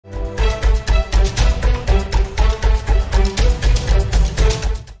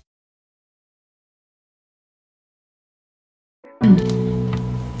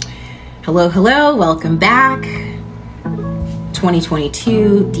Hello, hello, welcome back.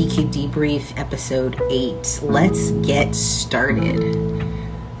 2022 DQ Debrief episode 8. Let's get started.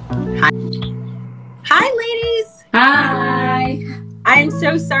 Hi, ladies. Hi. I'm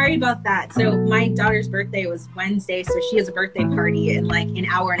so sorry about that. So my daughter's birthday was Wednesday, so she has a birthday party in like an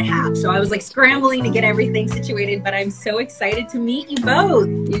hour and a half. So I was like scrambling to get everything situated, but I'm so excited to meet you both.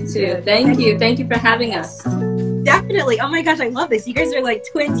 You too. Thank you. Thank you for having us. Definitely. Oh my gosh, I love this. You guys are like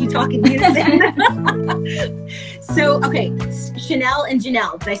twins. You talk in unison. So, okay, Shenelle and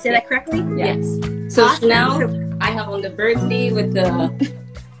Gennelle. Did I say that correctly? Yes. So awesome. Shenelle, I have on the birthday with the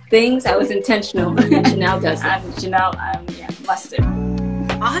things. I was intentional. Shenelle does. Gennelle, I'm mustard.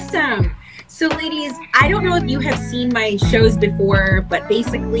 Awesome. So, ladies, I don't know if you have seen my shows before, but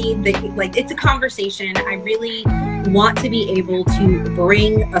basically, it's a conversation. I really want to be able to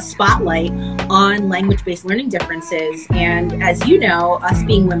bring a spotlight on language-based learning differences. And as you know, us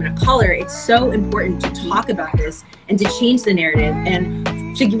being women of color, it's so important to talk about this and to change the narrative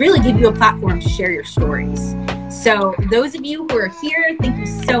and to really give you a platform to share your stories. So those of you who are here, thank you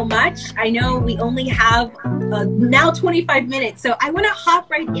so much. I know we only have now 25 minutes, so I want to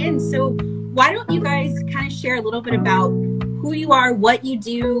hop right in. So why don't you guys kind of share a little bit about who you are, what you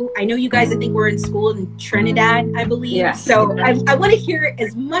do? I know you guys, I think we're in school in Trinidad, I believe. Yes. So I want to hear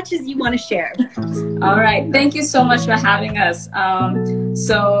as much as you want to share. All right. Thank you so much for having us.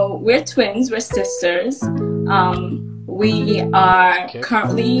 So we're twins, we're sisters. We are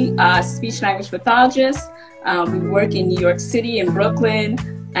currently speech language pathologists. We work in New York City and Brooklyn,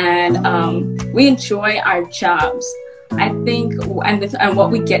 and we enjoy our jobs. I think, and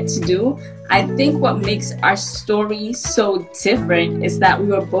what we get to do, I think what makes our story so different is that we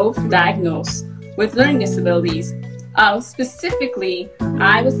were both diagnosed with learning disabilities. Specifically,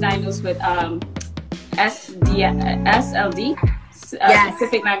 I was diagnosed with SLD,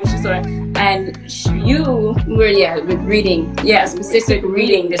 specific language disorder, and you were with reading, specific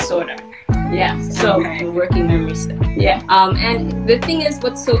reading disorder. Yeah, so working memory stuff. Yeah, and the thing is,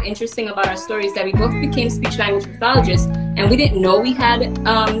 what's so interesting about our story is that we both became speech language pathologists, and we didn't know we had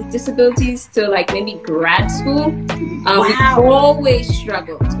disabilities till like maybe grad school. We always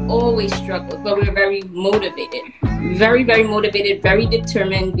struggled, but we were very motivated, very motivated, very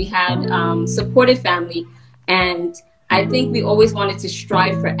determined. We had supportive family, and I think we always wanted to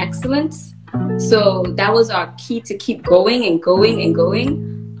strive for excellence. So that was our key to keep going and going and going.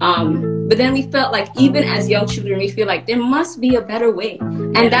 But then we felt like even as young children, we feel like there must be a better way.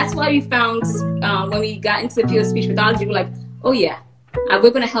 And that's why we found, when we got into the field of speech pathology, we're like, oh yeah,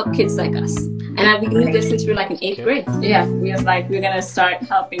 we're going to help kids like us. And we knew this since we were like in 8th grade. Yeah, we was like, we're going to start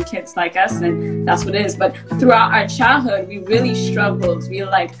helping kids like us, and that's what it is. But throughout our childhood, we really struggled. We were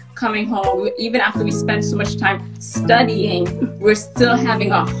like coming home, even after we spent so much time studying, we're still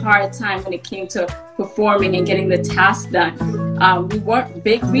having a hard time when it came to performing and getting the task done. We weren't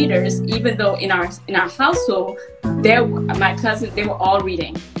big readers, even though in our household, my cousins, they were all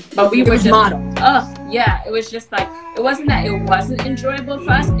reading. But we were just modeled. It was just like, it wasn't that it wasn't enjoyable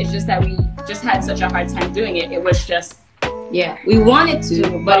for us, it's just that we just had such a hard time doing it. It was just, we wanted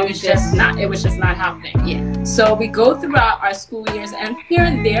to, but it was just not happening. Yeah. So we go throughout our school years, and here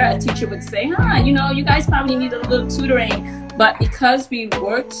and there a teacher would say, you guys probably need a little tutoring. But because we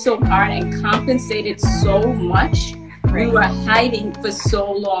worked so hard and compensated so much, we were hiding for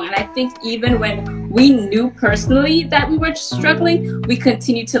so long. And I think even when we knew personally that we were struggling, we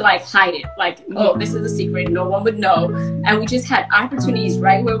continued to like hide it. Like, oh, this is a secret, no one would know. And we just had opportunities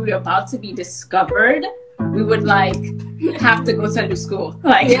right where we were about to be discovered. We would like have to go to a new school.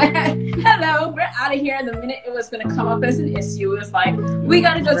 Like, hello, we're out of here. And the minute it was going to come up as an issue, it was like, we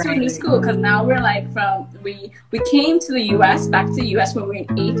got to go to a new school. Because now we're like we came to the U.S., back to the U.S. when we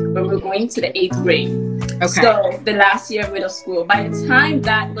were going to the 8th grade. Okay. So the last year of middle school. By the time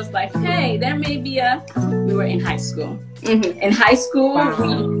that was like, hey, there may be we were in high school. Mm-hmm. In high school,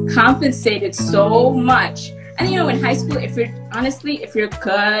 we compensated so much. And in high school, if you're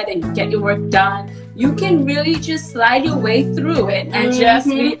good and you get your work done, you can really just slide your way through it and just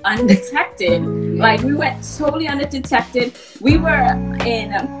be undetected. Like, we went totally undetected. We were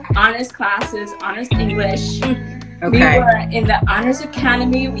in honors classes, honors English. Okay. We were in the honors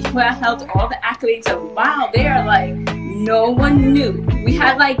academy. We held all the accolades of, wow, they are like, no one knew. We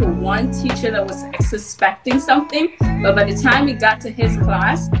had like one teacher that was suspecting something, but by the time we got to his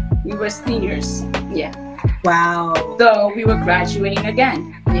class, we were seniors. Yeah. Wow. So we were graduating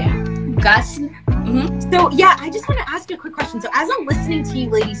again. Yeah. Gus? Mm-hmm. So I just want to ask you a quick question. So as I'm listening to you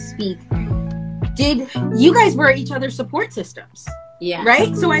ladies speak, did you guys were each other's support systems? Yeah.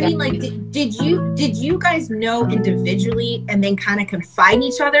 Right. So I mean, like, did you guys know individually and then kind of confide in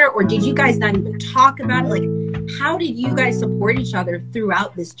each other, or did you guys not even talk about it? Like, how did you guys support each other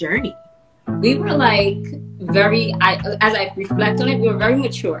throughout this journey? We were like as I reflect on it, we were very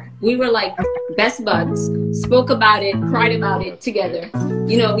mature. We were like best buds, spoke about it, cried about it together.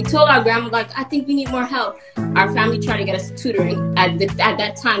 You know, we told our grandma, like, I think we need more help. Our family tried to get us tutoring. At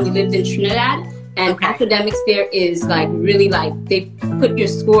that time, we lived in Trinidad. And academics there is like really like they put your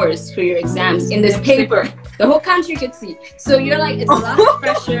scores for your exams in this paper. The whole country could see. So you're like, it's a lot of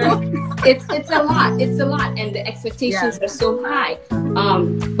pressure. It's a lot. And the expectations are so high.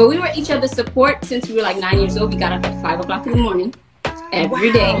 But we were each other's support since we were like 9 years old. We got up at 5 o'clock in the morning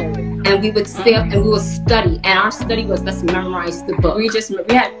every day, and we would stay up and we would study. And our study was, let's memorize the book. We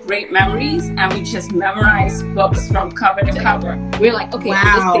had great memories, and we just memorized books from cover to cover. We were like, okay,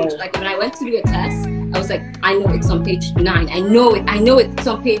 on this page, like when I went to do a test, I was like, I know it's on page 9. I know it's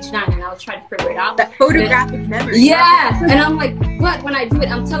on page 9, and I was trying to figure it out. That photographic memory. Yeah, and I'm like, but when I do it,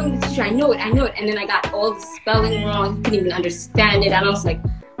 I'm telling the teacher, I know it, and then I got all the spelling wrong, couldn't even understand it, and I was like,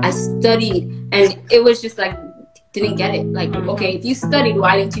 I studied, and it was just like, didn't get it. Like, okay, if you studied,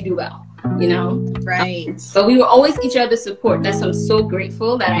 why didn't you do well? You know? Right. But we were always each other's support. That's, I'm so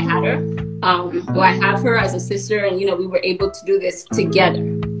grateful that I had her. Well, I have her as a sister, and, you know, we were able to do this together.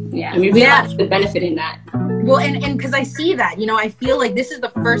 Yeah. I mean, we realized the benefit in that. Well, and because I see that, you know, I feel like this is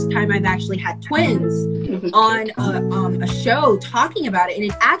the first time I've actually had twins on a show talking about it. And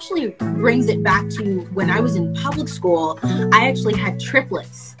it actually brings it back to when I was in public school. I actually had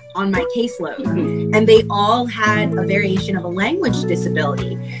triplets on my caseload, and they all had a variation of a language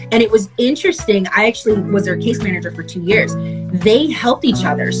disability. And it was interesting. I actually was their case manager for 2 years. They helped each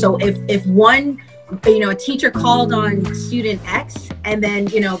other. So if one, you know, a teacher called on student X, and then,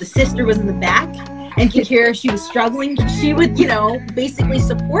 you know, the sister was in the back and could hear she was struggling, she would, you know, basically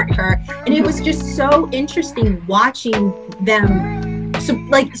support her. And it was just so interesting watching them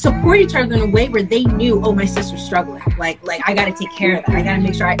support each other in a way where they knew, oh, my sister's struggling. Like I got to take care of that. I got to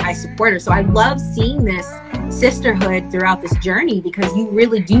make sure I support her. So I love seeing this sisterhood throughout this journey, because you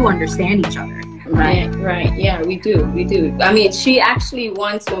really do understand each other. Right. Yeah, we do. I mean, she actually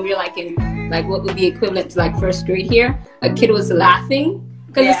once, when we were like in like what would be equivalent to like first grade here, a kid was laughing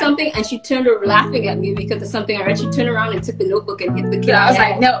because of something, and she turned her laughing at me because of something I read. She turned around and took the notebook and hit the kid. I was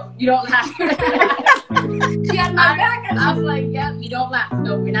like, no, you don't laugh. She had my back, and I was like, yeah, you don't laugh.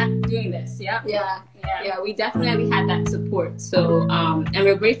 No, we're not doing this. Yeah, we definitely had that support. So, and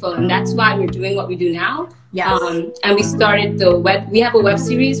we're grateful, and that's why we're doing what we do now. Yes. And we started we have a web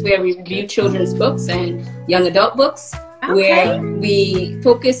series where we review children's books and young adult books. Where we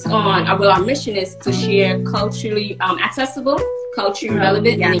focus on, our mission is to share culturally accessible, culturally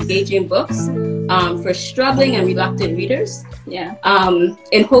relevant, and engaging books for struggling and reluctant readers. Yeah.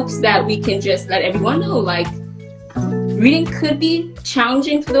 In hopes that we can just let everyone know, like, reading could be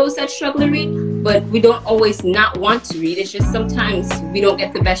challenging for those that struggle to read, but we don't always not want to read. It's just sometimes we don't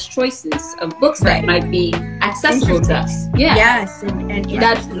get the best choices of books that might be accessible to us. Yeah. Yes, and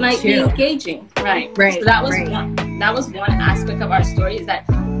that might be engaging. Right. So that was one aspect of our story, is that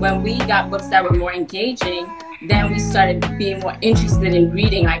when we got books that were more engaging, then we started being more interested in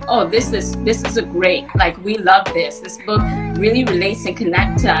reading. Like, oh, this is a great, like, we love this. This book really relates and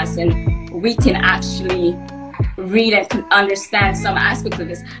connects to us, and we can actually read and can understand some aspects of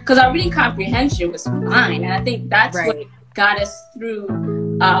this, because our reading comprehension was fine, and I think that's what got us through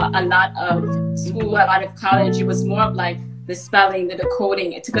a lot of school, a lot of college. It was more of like the spelling, the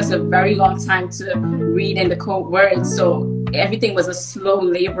decoding. It took us a very long time to read and decode words, so everything was a slow,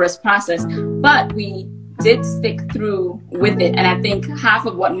 laborious process, but we did stick through with it. And I think half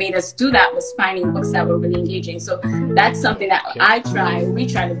of what made us do that was finding books that were really engaging. So that's something that we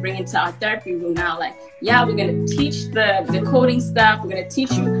try to bring into our therapy room now. Like, yeah, we're going to teach the decoding stuff. We're going to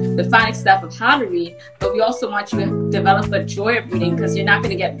teach you the phonics stuff of how to read, but we also want you to develop a joy of reading, because you're not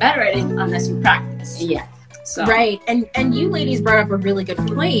going to get better at it unless you practice. Yeah. So. Right. And you ladies brought up a really good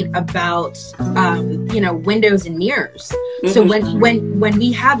point about, windows and mirrors. So when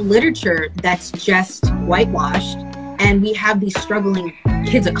we have literature that's just whitewashed, and we have these struggling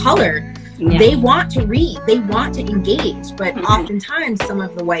kids of color, they want to read, they want to engage, but oftentimes some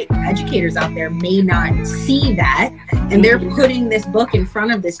of the white educators out there may not see that, and they're putting this book in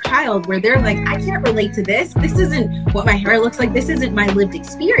front of this child where they're like, I can't relate to this. This isn't what my hair looks like. This isn't my lived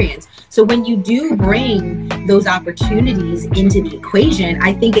experience. So when you do bring those opportunities into the equation,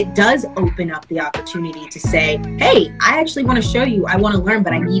 I think it does open up the opportunity to say, hey, I actually want to show you, I want to learn,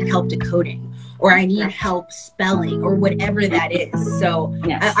 but I need help decoding, or I need help spelling, or whatever that is. So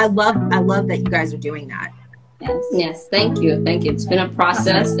I love that you guys are doing that. Yes, yes, thank you, thank you. It's been a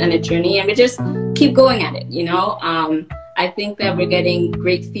process and a journey, and we just keep going at it, you know. I think that we're getting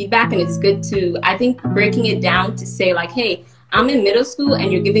great feedback, and it's good to, I think, breaking it down to say like, hey, I'm in middle school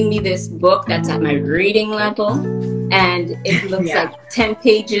and you're giving me this book that's at my reading level, and it looks like 10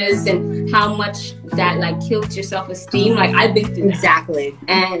 pages, and how much that like kills your self-esteem. Like, I've been through that. Exactly.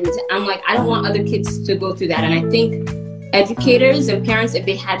 And I'm like, I don't want other kids to go through that. And I think educators and parents, if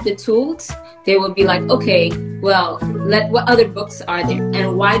they had the tools, they would be like, okay, well, what other books are there?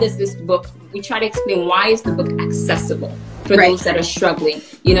 And why does this book, we try to explain why is the book accessible for those that are struggling.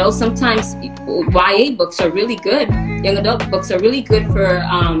 You know, sometimes YA books are really good. Young adult books are really good for,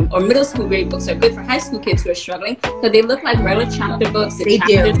 or middle school grade books are good for high school kids who are struggling. So they look like regular chapter books. The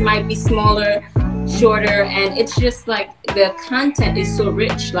chapters might be smaller, shorter, and it's just like the content is so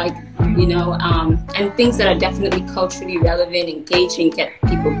rich, like, you know, and things that are definitely culturally relevant, engaging, get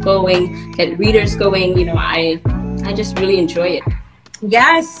people going, get readers going. You know, I just really enjoy it.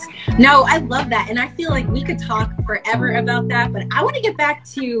 Yes. No, I love that. And I feel like we could talk forever about that, but I want to get back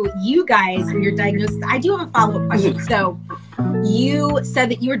to you guys and your diagnosis. I do have a follow-up question. So you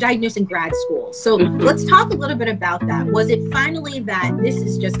said that you were diagnosed in grad school. So let's talk a little bit about that. Was it finally that this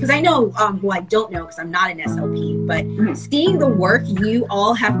is just, because I know, well, I don't know because I'm not an SLP, but seeing the work you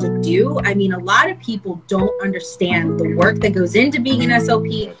all have to do, I mean, a lot of people don't understand the work that goes into being an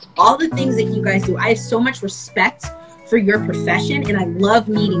SLP, all the things that you guys do. I have so much respect for your profession, and I love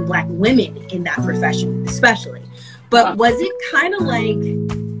meeting Black women in that profession, especially. But was it kind of like,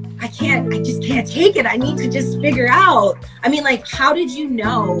 I just can't take it, I need to just figure out, I mean, like, how did you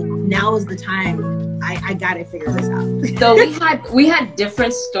know now is the time, I gotta figure this out? So we had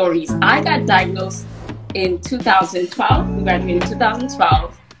different stories. I got diagnosed in 2012. We graduated in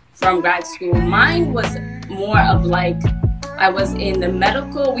 2012 from grad school. Mine was more of like, I was in the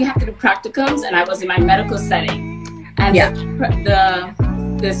medical, we have to do practicums, and I was in my medical setting. And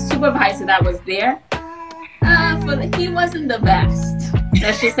the supervisor that was there, he wasn't the best.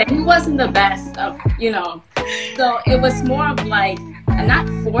 Let's just say he wasn't the best of, you know. So it was more of like, not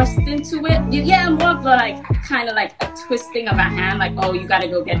forced into it. Yeah, more of like, kind of like a twisting of a hand, like, oh, you got to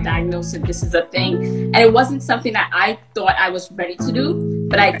go get diagnosed if this is a thing. And it wasn't something that I thought I was ready to do,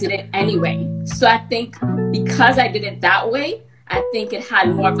 but I did it anyway. So I think because I did it that way, I think it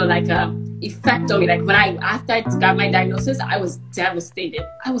had more of a like a effect on me. Like after I got my diagnosis, I was devastated.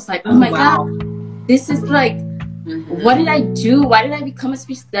 I was like, oh my God, this is like, what did I do? Why did I become a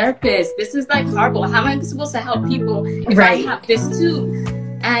speech therapist? This is like horrible. How am I supposed to help people if I have this too?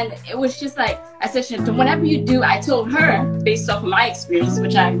 And it was just like, I said, so whatever you do, I told her, based off of my experience,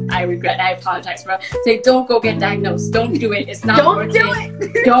 which I regret, I apologize for, say, don't go get diagnosed. Don't do it. It's not worth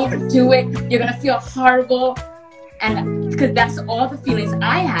it. Don't do it. You're going to feel horrible. And because that's all the feelings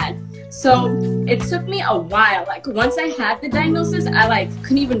I had. So it took me a while. Like, once I had the diagnosis, I like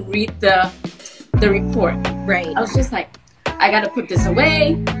couldn't even read the report. Right. I was just like, I got to put this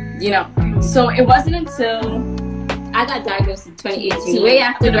away, you know. So it wasn't until I got diagnosed in 2018, way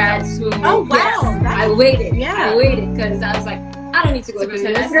after grad school. Oh, wow. Yes, I waited. Yeah. I waited because I was like, I don't need to go through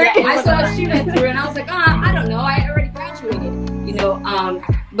this. I saw she went through, and I was like, I don't know. I already graduated, you know.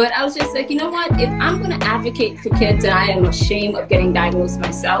 But I was just like, you know what? If I'm going to advocate for kids and I am ashamed of getting diagnosed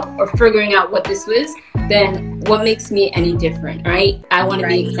myself or figuring out what this was, then what makes me any different, right? I want to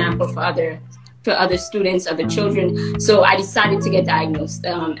be an example for other students, other children. So I decided to get diagnosed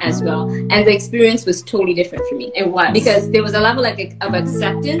as well. And the experience was totally different for me. It was. Because there was a level like of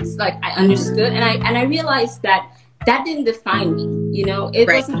acceptance, like I understood. And I realized that didn't define me, you know? It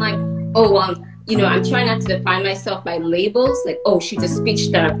wasn't like, oh, you know, I'm trying not to define myself by labels, like, oh, she's a speech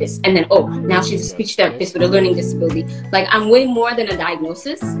therapist, and then, oh, now she's a speech therapist with a learning disability. Like, I'm way more than a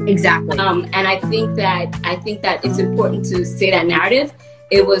diagnosis. Exactly. And I think that it's important to say that narrative.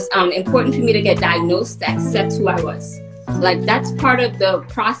 It was important for me to get diagnosed to accept who I was. Like, that's part of the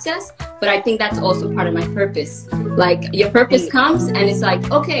process, but I think that's also part of my purpose. Like, your purpose comes, and it's like,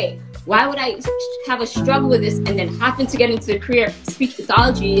 okay, why would I have a struggle with this and then happen to get into a career speech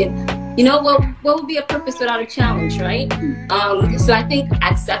pathology? And you know, what would be a purpose without a challenge, right? So I think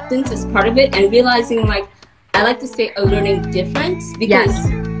acceptance is part of it, and realizing, like, I like to say a learning difference, because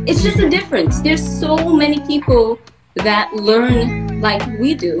it's just a difference. There's so many people that learn like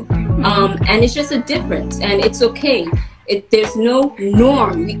we do, and it's just a difference, and it's okay. There's no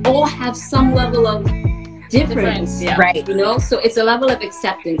norm. We all have some level of difference, right? You know, so it's a level of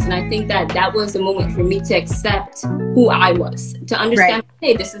acceptance, and I think that was the moment for me to accept who I was, to understand,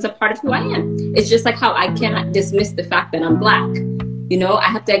 hey, this is a part of who I am. It's just like how I cannot dismiss the fact that I'm Black. You know, I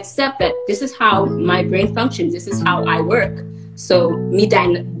have to accept that this is how my brain functions. This is how I work. So me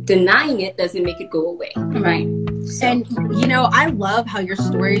denying it doesn't make it go away. Right. So. And, you know, I love how your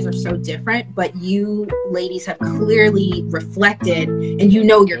stories are so different, but you ladies have clearly reflected and you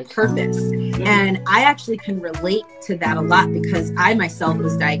know your purpose. And I actually can relate to that a lot because I myself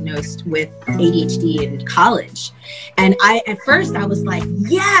was diagnosed with ADHD in college. And at first I was like,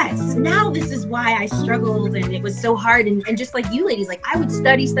 yes, now this is why I struggled and it was so hard. And just like you ladies, like I would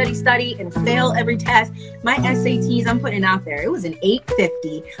study and fail every test. My SATs, I'm putting out there, it was an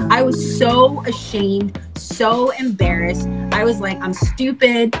 850. I was so ashamed, so embarrassed. I was like, I'm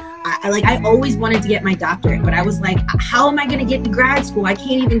stupid. I always wanted to get my doctorate, but I was like, how am I going to get to grad school? I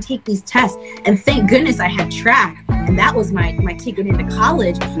can't even take these tests. And thank goodness I had track. And that was my ticket into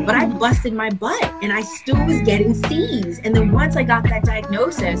college. But I busted my butt and I still was getting C's. And then once I got that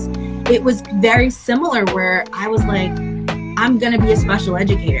diagnosis, it was very similar where I was like, I'm going to be a special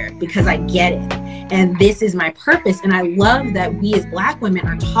educator because I get it. And this is my purpose. And I love that we as Black women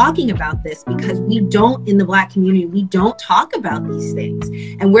are talking about this because we don't, in the Black community, we don't talk about these things.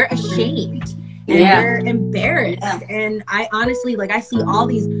 And we're ashamed. And we're embarrassed. And I honestly, like, I see all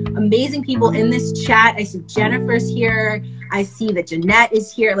these amazing people in this chat. I see Jennifer's here. I see that Jeanette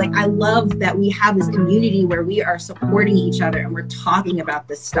is here. Like, I love that we have this community where we are supporting each other and we're talking about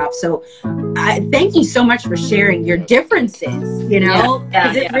this stuff. So thank you so much for sharing your differences, you know,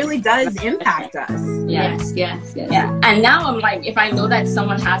 because it really does impact us. Yes. And now I'm like, if I know that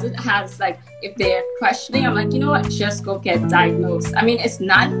someone has like, if they're questioning, I'm like, you know what, just go get diagnosed. I mean, it's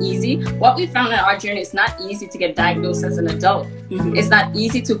not easy. What we found in our journey, it's not easy to get diagnosed as an adult. It's not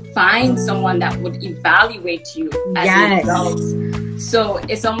easy to find someone that would evaluate you as an adult. So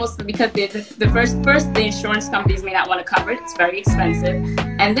it's almost because the first the insurance companies may not want to cover it. It's very expensive.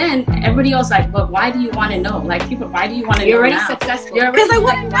 And then everybody else like, well, why do you want to know? Like, people, why do you want to know? You're already now? successful. Because I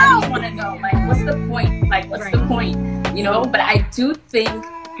want to know. Why do you want to know? Like, what's the point? Like, what's the point? You know, but I do think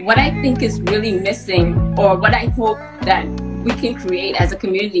what I think is really missing, or what I hope that we can create as a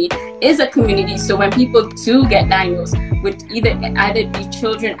community, is a community so when people do get diagnosed with either be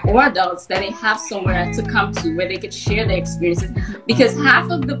children or adults, that they have somewhere to come to where they could share their experiences. Because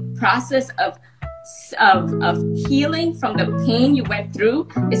half of the process of healing from the pain you went through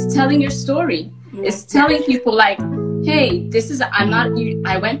is telling your story. It's telling people like, hey,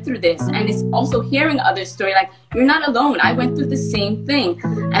 I went through this. And it's also hearing others' story, like, you're not alone. I went through the same thing.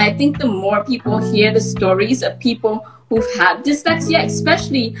 And I think the more people hear the stories of people who've had dyslexia,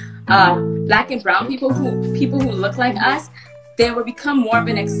 especially Black and brown people who look like us, there will become more of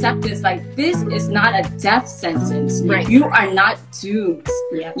an acceptance. Like, this is not a death sentence. Right. You are not doomed.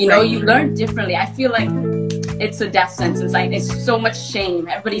 You know, you learn differently. I feel like it's a death sentence. Like, it's so much shame.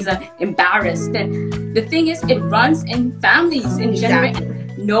 Everybody's embarrassed. And the thing is, it runs in families in general.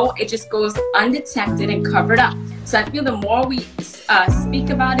 No, it just goes undetected and covered up. So I feel the more we speak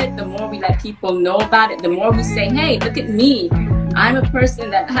about it, the more we let people know about it, the more we say, hey, look at me, I'm a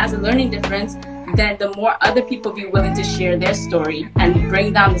person that has a learning difference, then the more other people be willing to share their story and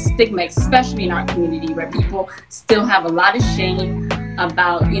bring down the stigma, especially in our community where people still have a lot of shame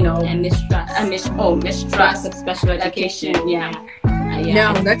about, you know, and mistrust of special education.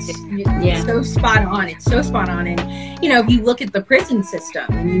 No, that's so spot on. It's so spot on. And, you know, if you look at the prison system,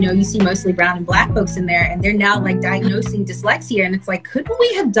 and, you know, you see mostly brown and Black folks in there, and they're now like diagnosing dyslexia. And it's like, couldn't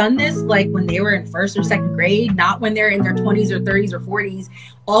we have done this like when they were in first or second grade, not when they're in their 20s or 30s or 40s,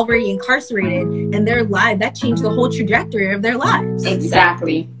 already incarcerated, and their life, that changed the whole trajectory of their lives.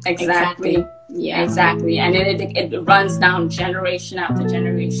 Exactly. Yeah, exactly. And it runs down generation after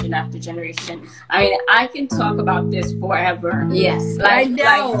generation after generation. I mean, I can talk about this forever. Yes, like, I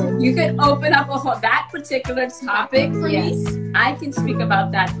know. Like, you can open up that particular topic for me. I can speak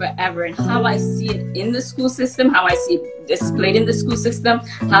about that forever, and how I see it in the school system, how I see it displayed in the school system,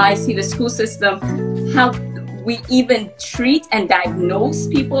 how I see the school system, how we even treat and diagnose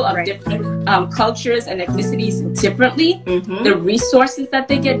people of different cultures and ethnicities differently. The resources that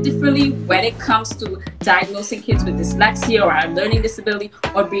they get differently when it comes to diagnosing kids with dyslexia or a learning disability,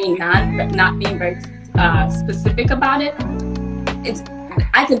 or being not being very specific about it.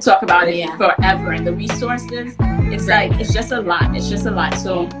 I can talk about it forever, and the resources, it's just a lot. It's just a lot.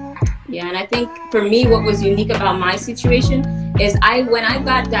 So yeah, and I think for me, what was unique about my situation is when I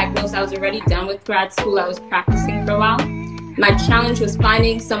got diagnosed, I was already done with grad school. I was practicing for a while. My challenge was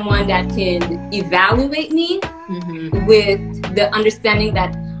finding someone that can evaluate me with the understanding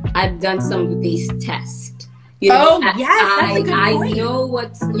that I've done some of these tests. You know, that's a good point. I know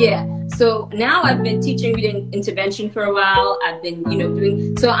what's, So now I've been teaching reading intervention for a while. I've been,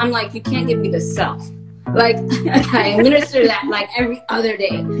 doing, so I'm like, you can't give me the self. Like I administer that like every other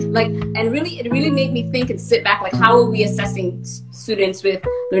day. Like, and really, it really made me think and sit back, like, how are we assessing students with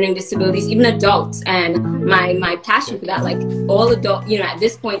learning disabilities, even adults? And my passion for that, like all adult, you know, at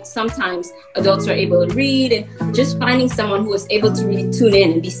this point, sometimes adults are able to read, and just finding someone who is able to really tune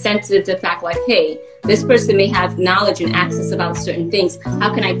in and be sensitive to the fact, like, hey, this person may have knowledge and access about certain things.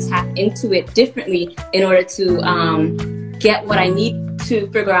 How can I tap into it differently in order to get what I need to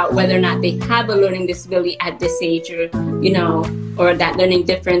figure out whether or not they have a learning disability at this age, or, you know, or that learning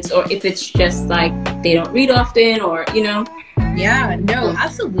difference, or if it's just like they don't read often, or, you know. Yeah, no,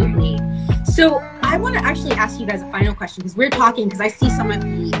 absolutely. So I want to actually ask you guys a final question, because we're talking, because I see some of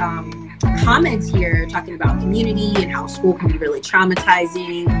the comments here talking about community and how school can be really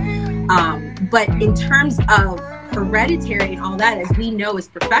traumatizing. But in terms of hereditary and all that, as we know as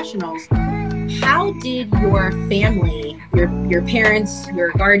professionals, how did your family, your parents,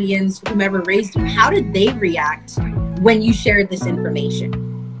 your guardians, whomever raised you, how did they react when you shared this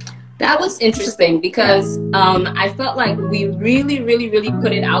information? That was interesting, because I felt like we really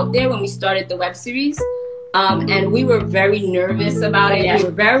put it out there when we started the web series. And we were very nervous about it. We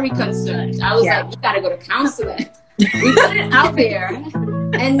were very concerned. I was like, you gotta go to counseling. We put it out there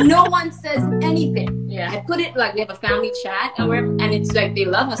and no one says anything. I put it like, we have a family chat and it's like, they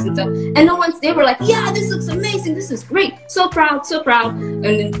love us and stuff. And they were like, yeah, this looks amazing. This is great. So proud, so proud. And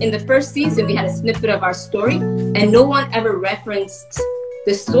in the first season, we had a snippet of our story, and no one ever referenced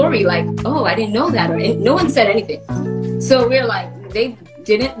the story, like, oh, I didn't know that, or no one said anything. So we're like, they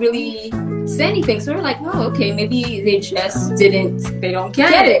didn't really say anything. So we're like, oh, okay, maybe they just they don't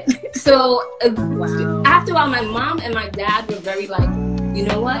get it. So after a while, my mom and my dad were very like, you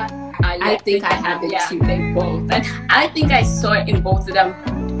know what? I think I have it too. They both. And I think I saw it in both of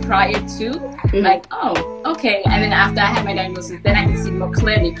them prior to, like, oh, okay. And then after I had my diagnosis, then I could see more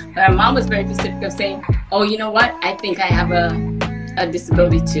clearly. But my mom was very specific of saying, oh, you know what? I think I have a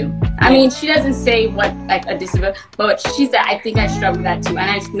disability too. I mean, she doesn't say what, like, a disability, but she said, I think I struggle with that too. And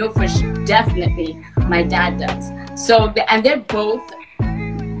I know for definitely my dad does. So, and they're both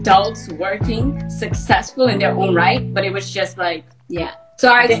adults working, successful in their own right, but it was just like, So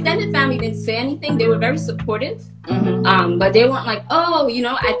our extended family didn't say anything. They were very supportive, but they weren't like, oh, you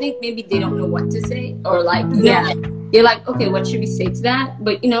know, I think maybe they don't know what to say, or like, you know, you're like, okay, what should we say to that?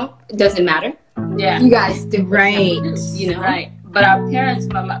 But, you know, it doesn't matter. You guys did you know, right. But our parents,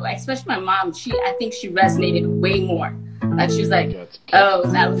 especially my mom, I think she resonated way more. Like, she was like, oh,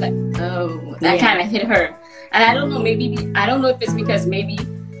 that was like, oh, that kind of hit her. And I don't know, I don't know if it's because maybe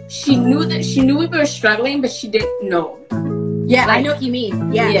she knew we were struggling, but she didn't know. Yeah, like, I know what you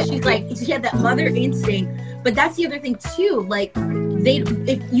mean. She's like, she had that mother instinct. But that's the other thing too. Like,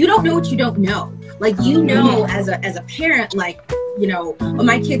 if you don't know what you don't know, like, you know, as a parent, like, you know, oh,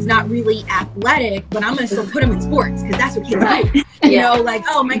 my kid's not really athletic, but I'm gonna still put him in sports because that's what kids do. You know, like,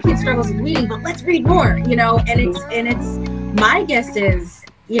 oh, my kid struggles with reading, but let's read more. You know, and it's my guess is,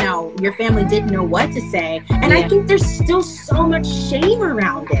 you know, your family didn't know what to say, and I think there's still so much shame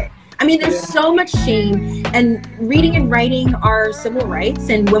around it. I mean, there's so much shame, and reading and writing are civil rights.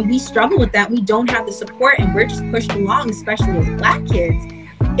 And when we struggle with that, we don't have the support, and we're just pushed along, especially as Black kids.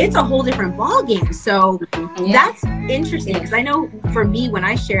 It's a whole different ballgame. So that's interesting, because I know for me, when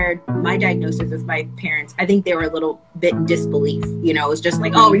I shared my diagnosis with my parents, I think they were a little bit in disbelief. You know, it was just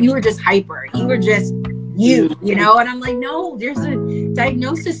like, oh, you were just hyper. You were just you know? And I'm like, no, there's a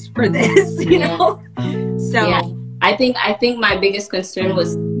diagnosis for this, you know? So I think my biggest concern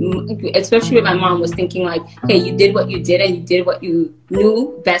was, especially with my mom, was thinking like, hey, you did what you did, and you did what you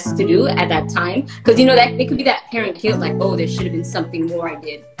knew best to do at that time. Because, you know, that it could be that parent guilt, like, oh, there should have been something more I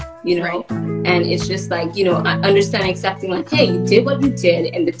did, you know? And it's just like, you know, understanding, accepting, like, hey, you did what you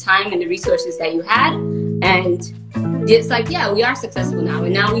did in the time and the resources that you had. And it's like, yeah, we are successful now,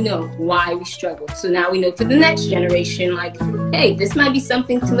 and now we know why we struggled. So now we know for the next generation, like, hey, this might be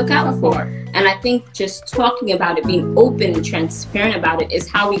something to look out for. And I think just talking about it, being open and transparent about it, is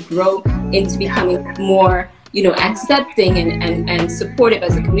how we grow into becoming more, you know, accepting and supportive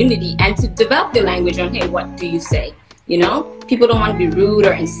as a community, and to develop the language on, hey, what do you say? You know, people don't want to be rude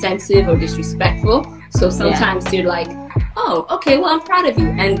or insensitive or disrespectful. So sometimes they're like, oh, okay, well, I'm proud of you.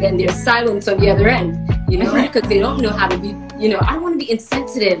 And then there's silence on the other end, you know, because they don't know how to be, you know, I don't want to be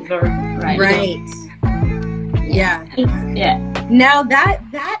insensitive or, Now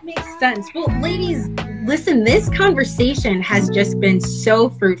that makes sense. Well, ladies, listen, this conversation has just been so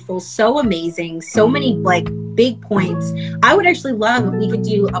fruitful, so amazing, so many like big points. I would actually love if we could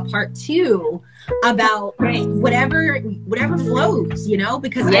do a part 2 about whatever flows, you know,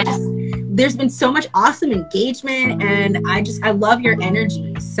 because there's been so much awesome engagement, and I love your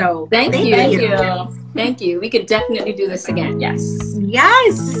energy. So thank you. We could definitely do this again.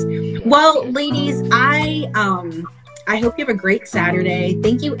 Yes. Well, ladies, I hope you have a great Saturday.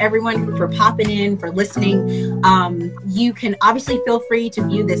 Thank you everyone for popping in, for listening. You can obviously feel free to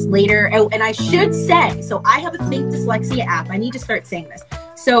view this later. Oh, and I should say, so I have a Think Dyslexia app. I need to start saying this.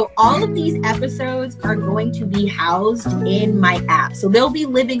 So all of these episodes are going to be housed in my app. So they'll be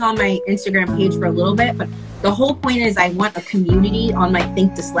living on my Instagram page for a little bit, but the whole point is I want a community on my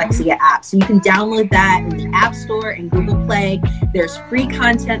Think Dyslexia app. So you can download that in the App Store and Google Play. There's free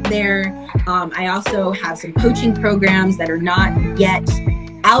content there. I also have some coaching programs that are not yet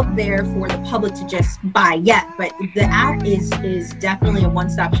out there for the public to just buy yet, but the app is definitely a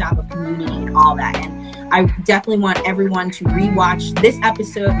one-stop shop of community and all that. And I definitely want everyone to rewatch this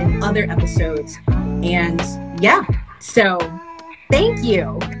episode and other episodes. And yeah, so thank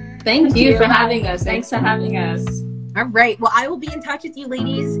you. Thank you for having us. Thanks for having us. All right. Well, I will be in touch with you,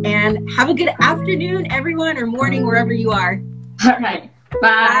 ladies, and have a good afternoon, everyone, or morning, wherever you are. All right.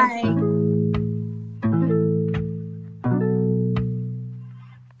 Bye. Bye.